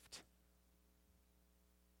saved.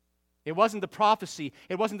 It wasn't the prophecy.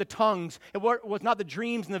 It wasn't the tongues. It was not the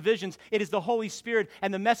dreams and the visions. It is the Holy Spirit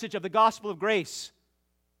and the message of the gospel of grace.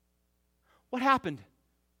 What happened?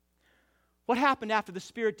 What happened after the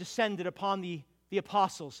Spirit descended upon the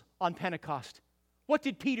apostles on Pentecost? What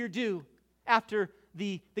did Peter do after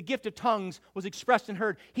the gift of tongues was expressed and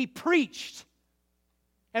heard? He preached.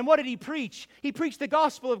 And what did he preach? He preached the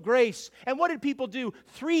gospel of grace. And what did people do?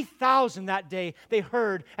 3,000 that day. They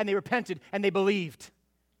heard and they repented and they believed.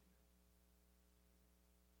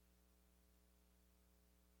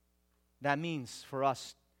 That means for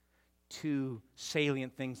us two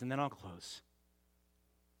salient things, and then I'll close.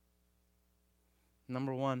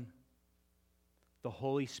 Number one, the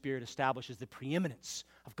Holy Spirit establishes the preeminence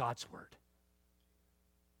of God's Word.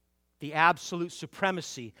 The absolute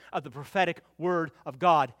supremacy of the prophetic Word of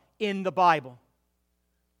God in the Bible.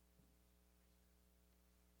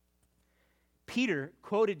 Peter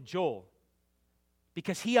quoted Joel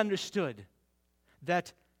because he understood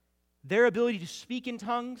that their ability to speak in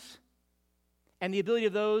tongues and the ability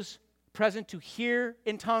of those present to hear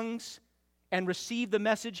in tongues and receive the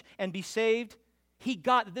message and be saved, he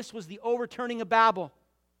got that this was the overturning of Babel.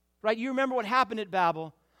 Right? You remember what happened at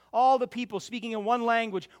Babel. All the people speaking in one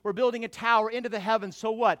language were building a tower into the heavens.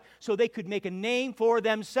 So what? So they could make a name for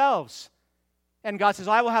themselves. And God says,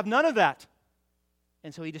 I will have none of that.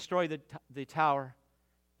 And so he destroyed the tower.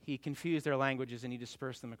 He confused their languages and he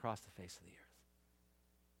dispersed them across the face of the earth.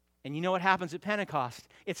 And you know what happens at Pentecost?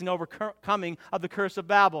 It's an overcoming of the curse of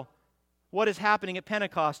Babel. What is happening at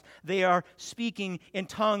Pentecost? They are speaking in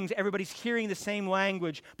tongues. Everybody's hearing the same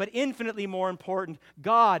language. But infinitely more important,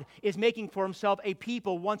 God is making for himself a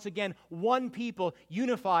people, once again, one people,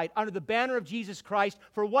 unified under the banner of Jesus Christ.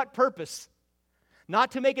 For what purpose?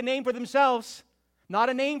 Not to make a name for themselves, not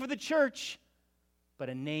a name for the church, but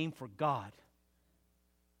a name for God.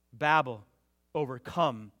 Babel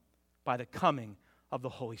overcome by the coming of the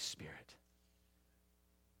Holy Spirit.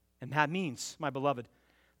 And that means, my beloved,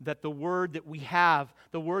 that the word that we have,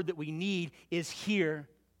 the word that we need is here.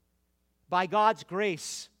 By God's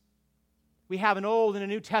grace, we have an Old and a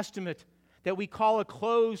New Testament that we call a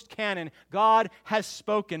closed canon. God has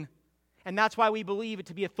spoken, and that's why we believe it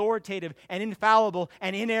to be authoritative and infallible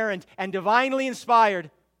and inerrant and divinely inspired.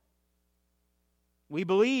 We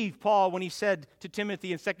believe Paul when he said to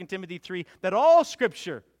Timothy in 2 Timothy 3 that all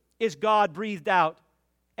Scripture is God-breathed out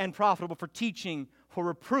and profitable for teaching, for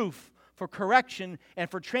reproof, for correction,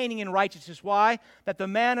 and for training in righteousness. Why? That the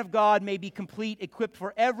man of God may be complete, equipped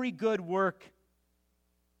for every good work.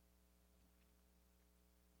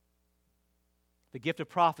 The gift of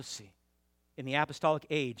prophecy in the apostolic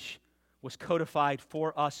age was codified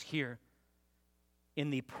for us here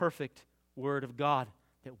in the perfect Word of God,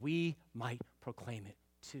 that we might proclaim it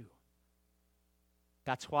too.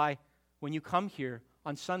 That's why when you come here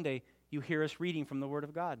on Sunday, you hear us reading from the Word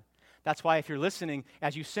of God. That's why if you're listening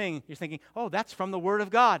as you sing, you're thinking, oh, that's from the Word of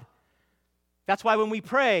God. That's why when we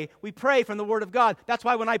pray from the Word of God. That's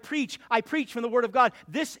why when I preach from the Word of God.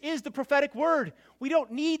 This is the prophetic Word. We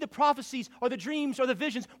don't need the prophecies or the dreams or the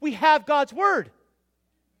visions. We have God's Word.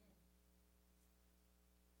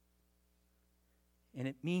 And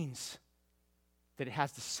it means that it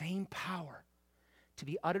has the same power to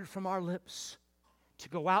be uttered from our lips, to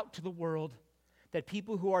go out to the world, that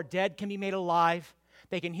people who are dead can be made alive.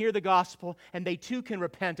 They can hear the gospel, and they too can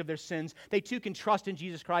repent of their sins. They too can trust in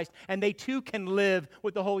Jesus Christ, and they too can live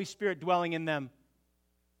with the Holy Spirit dwelling in them.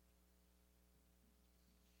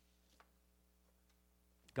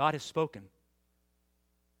 God has spoken.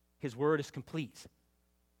 His word is complete.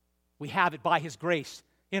 We have it by His grace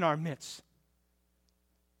in our midst.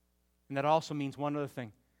 And that also means one other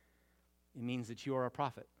thing. It means that you are a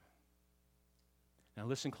prophet. Now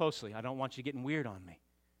listen closely. I don't want you getting weird on me.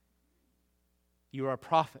 You are a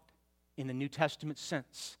prophet in the New Testament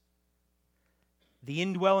sense. The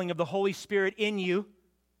indwelling of the Holy Spirit in you,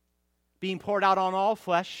 being poured out on all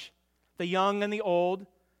flesh, the young and the old,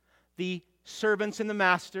 the servants and the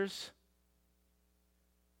masters.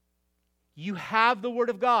 You have the Word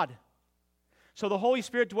of God. So the Holy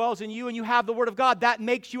Spirit dwells in you and you have the Word of God. That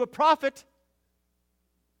makes you a prophet.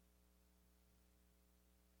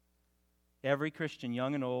 Every Christian,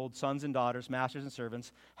 young and old, sons and daughters, masters and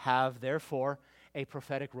servants, have therefore a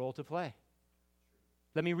prophetic role to play.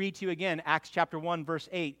 Let me read to you again, Acts chapter 1, verse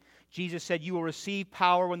 8. Jesus said, you will receive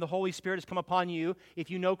power when the Holy Spirit has come upon you. If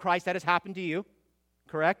you know Christ, that has happened to you.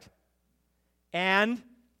 Correct? And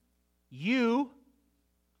you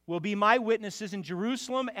will be my witnesses in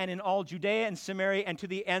Jerusalem and in all Judea and Samaria and to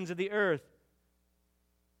the ends of the earth.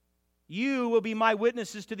 You will be my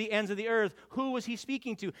witnesses to the ends of the earth. Who was he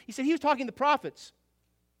speaking to? He said he was talking to the prophets,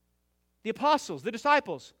 the apostles, the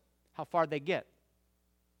disciples. How far did they get?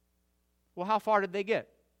 Well, how far did they get?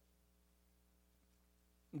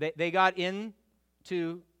 They got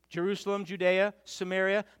into Jerusalem, Judea,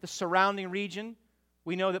 Samaria, the surrounding region.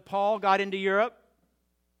 We know that Paul got into Europe.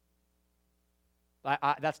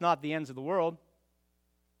 That's not the ends of the world.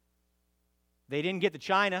 They didn't get to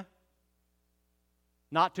China,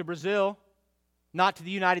 not to Brazil, not to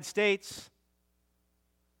the United States.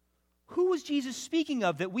 Who was Jesus speaking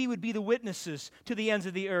of that we would be the witnesses to the ends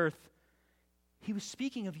of the earth? He was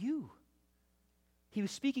speaking of you. He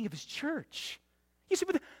was speaking of His church. You say,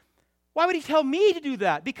 but why would He tell me to do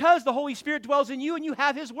that? Because the Holy Spirit dwells in you and you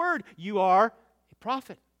have His word. You are a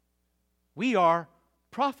prophet. We are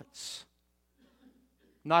prophets.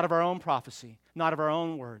 Not of our own prophecy, not of our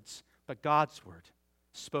own words, but God's word,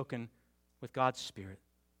 spoken with God's Spirit.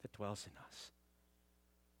 that dwells in us.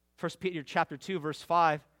 1 Peter chapter 2, verse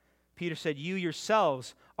 5, Peter said, you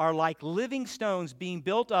yourselves are like living stones being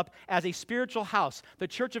built up as a spiritual house, the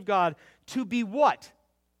church of God, to be what?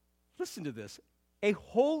 Listen to this. A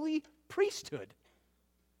holy priesthood.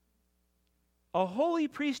 A holy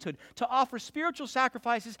priesthood to offer spiritual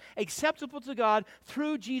sacrifices acceptable to God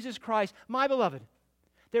through Jesus Christ. My beloved,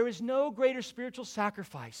 there is no greater spiritual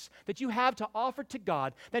sacrifice that you have to offer to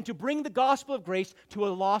God than to bring the gospel of grace to a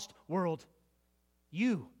lost world.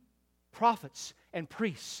 You, prophets and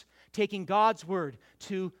priests, taking God's word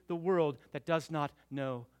to the world that does not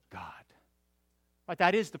know God. Right?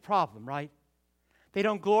 That is the problem, right? They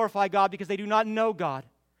don't glorify God because they do not know God.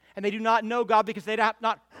 And they do not know God because they have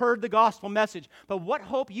not heard the gospel message. But what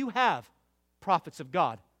hope you have, prophets of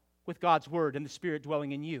God, with God's word and the Spirit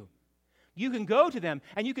dwelling in you. You can go to them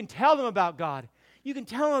and you can tell them about God. You can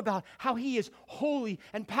tell them about how He is holy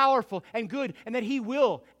and powerful and good, and that He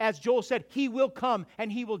will, as Joel said, He will come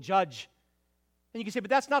and He will judge. And you can say, but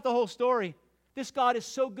that's not the whole story. This God is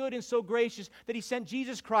so good and so gracious that He sent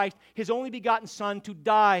Jesus Christ, His only begotten Son, to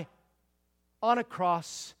die on a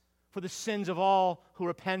cross for the sins of all who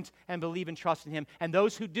repent and believe and trust in Him. And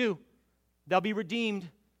those who do, they'll be redeemed.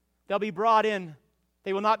 They'll be brought in.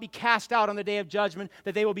 They will not be cast out on the day of judgment,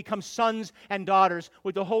 that they will become sons and daughters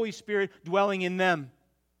with the Holy Spirit dwelling in them.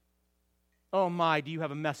 Oh my, do you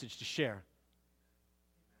have a message to share?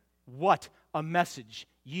 What a message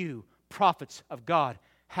you, prophets of God,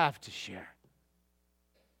 have to share.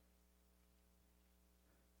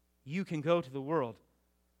 You can go to the world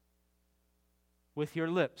with your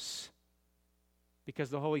lips, because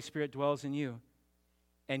the Holy Spirit dwells in you,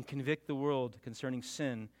 and convict the world concerning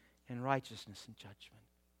sin and righteousness and judgment.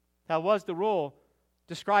 That was the role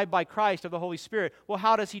described by Christ of the Holy Spirit. Well,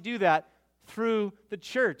 how does He do that? Through the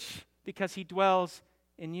church, because He dwells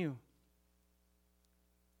in you.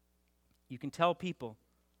 You can tell people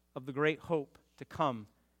of the great hope to come.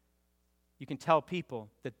 You can tell people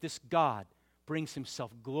that this God brings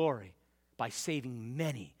Himself glory by saving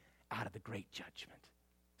many out of the great judgment,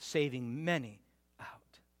 saving many out.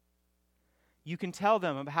 You can tell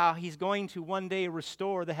them about how He's going to one day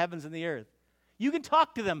restore the heavens and the earth. You can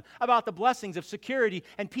talk to them about the blessings of security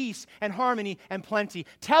and peace and harmony and plenty.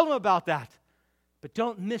 Tell them about that. But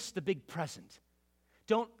don't miss the big present.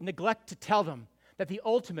 Don't neglect to tell them that the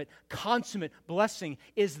ultimate, consummate blessing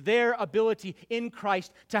is their ability in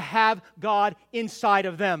Christ to have God inside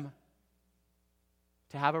of them,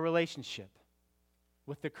 to have a relationship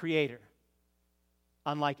with the Creator,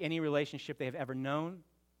 unlike any relationship they have ever known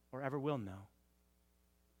or ever will know.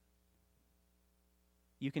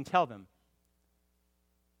 You can tell them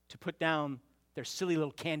to put down their silly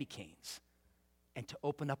little candy canes and to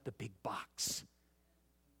open up the big box,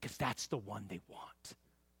 because that's the one they want.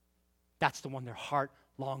 That's the one their heart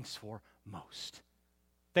longs for most.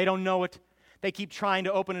 They don't know it. They keep trying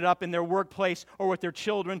to open it up in their workplace or with their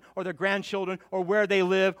children or their grandchildren or where they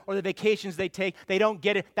live or the vacations they take. They don't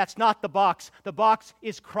get it. That's not the box. The box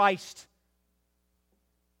is Christ.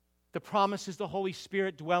 The promise is the Holy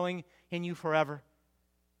Spirit dwelling in you forever.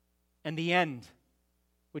 And the end,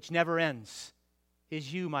 which never ends,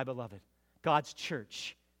 is you, my beloved, God's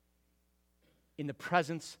church, in the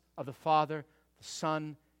presence of the Father, the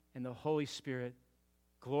Son, and the Holy Spirit,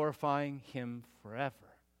 glorifying Him forever.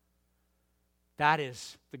 That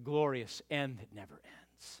is the glorious end that never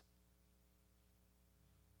ends.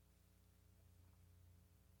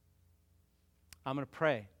 I'm going to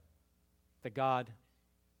pray that God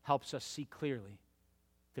helps us see clearly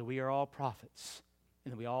that we are all prophets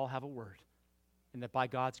and that we all have a word, and that by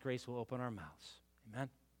God's grace we'll open our mouths. Amen?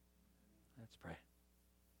 Let's pray.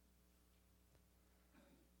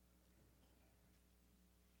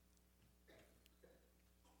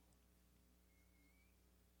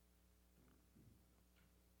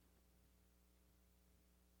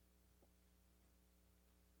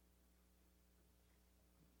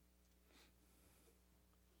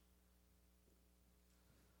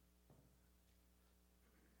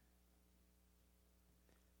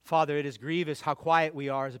 Father, it is grievous how quiet we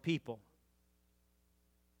are as a people.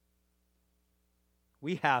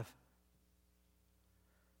 We have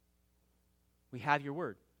your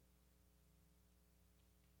word.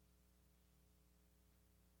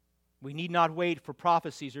 We need not wait for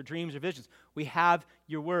prophecies or dreams or visions. We have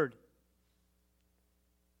your word.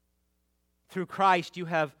 Through Christ, you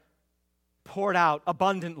have poured out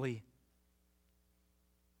abundantly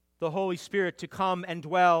the Holy Spirit to come and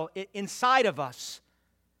dwell inside of us,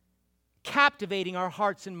 captivating our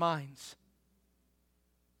hearts and minds.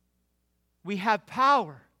 We have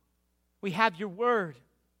power. We have your word.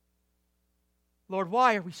 Lord,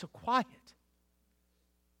 why are we so quiet?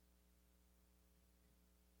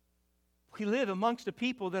 We live amongst a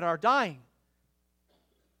people that are dying.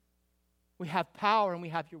 We have power and we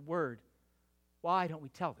have your word. Why don't we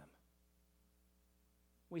tell them?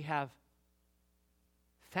 We have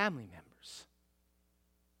family members,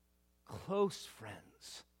 close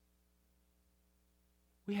friends.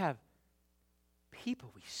 We have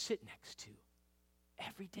people we sit next to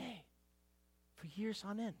every day for years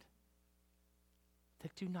on end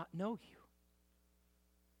that do not know you.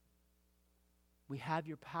 We have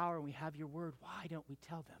your power and we have your word. Why don't we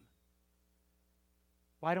tell them?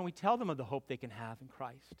 Why don't we tell them of the hope they can have in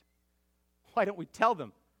Christ? Why don't we tell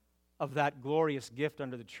them of that glorious gift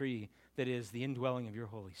under the tree that is the indwelling of your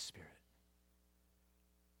Holy Spirit?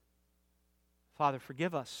 Father,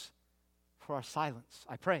 forgive us for our silence,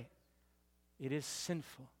 I pray. It is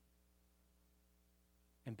sinful.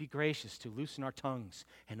 And be gracious to loosen our tongues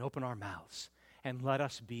and open our mouths, and let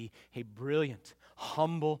us be a brilliant,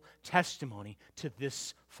 humble testimony to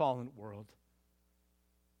this fallen world.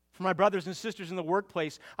 For my brothers and sisters in the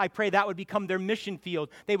workplace, I pray that would become their mission field.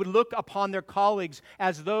 They would look upon their colleagues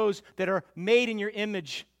as those that are made in your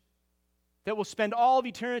image, that will spend all of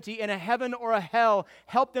eternity in a heaven or a hell.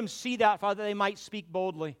 Help them see that, Father, that they might speak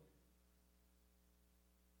boldly.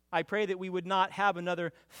 I pray that we would not have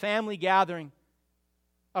another family gathering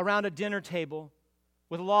around a dinner table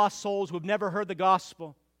with lost souls who have never heard the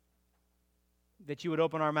gospel, that you would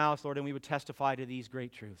open our mouths, Lord, and we would testify to these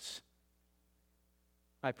great truths.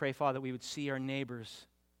 I pray, Father, that we would see our neighbors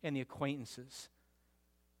and the acquaintances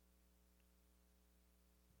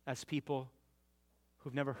as people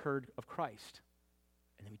who've never heard of Christ,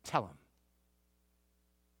 and then we tell them.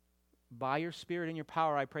 By your Spirit and your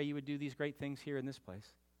power, I pray you would do these great things here in this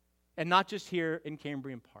place, and not just here in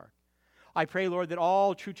Cambrian Park. I pray, Lord, that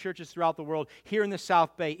all true churches throughout the world, here in the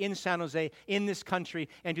South Bay, in San Jose, in this country,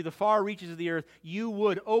 and to the far reaches of the earth, you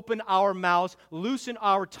would open our mouths, loosen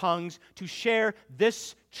our tongues to share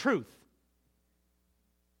this truth.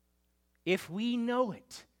 If we know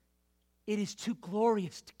it, it is too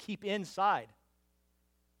glorious to keep inside.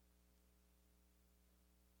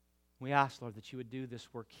 We ask, Lord, that you would do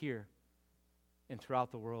this work here and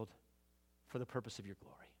throughout the world for the purpose of your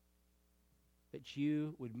glory. That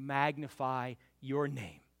you would magnify your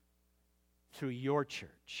name through your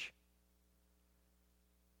church.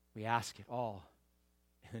 We ask it all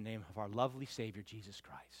in the name of our lovely Savior, Jesus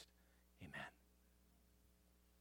Christ. Amen.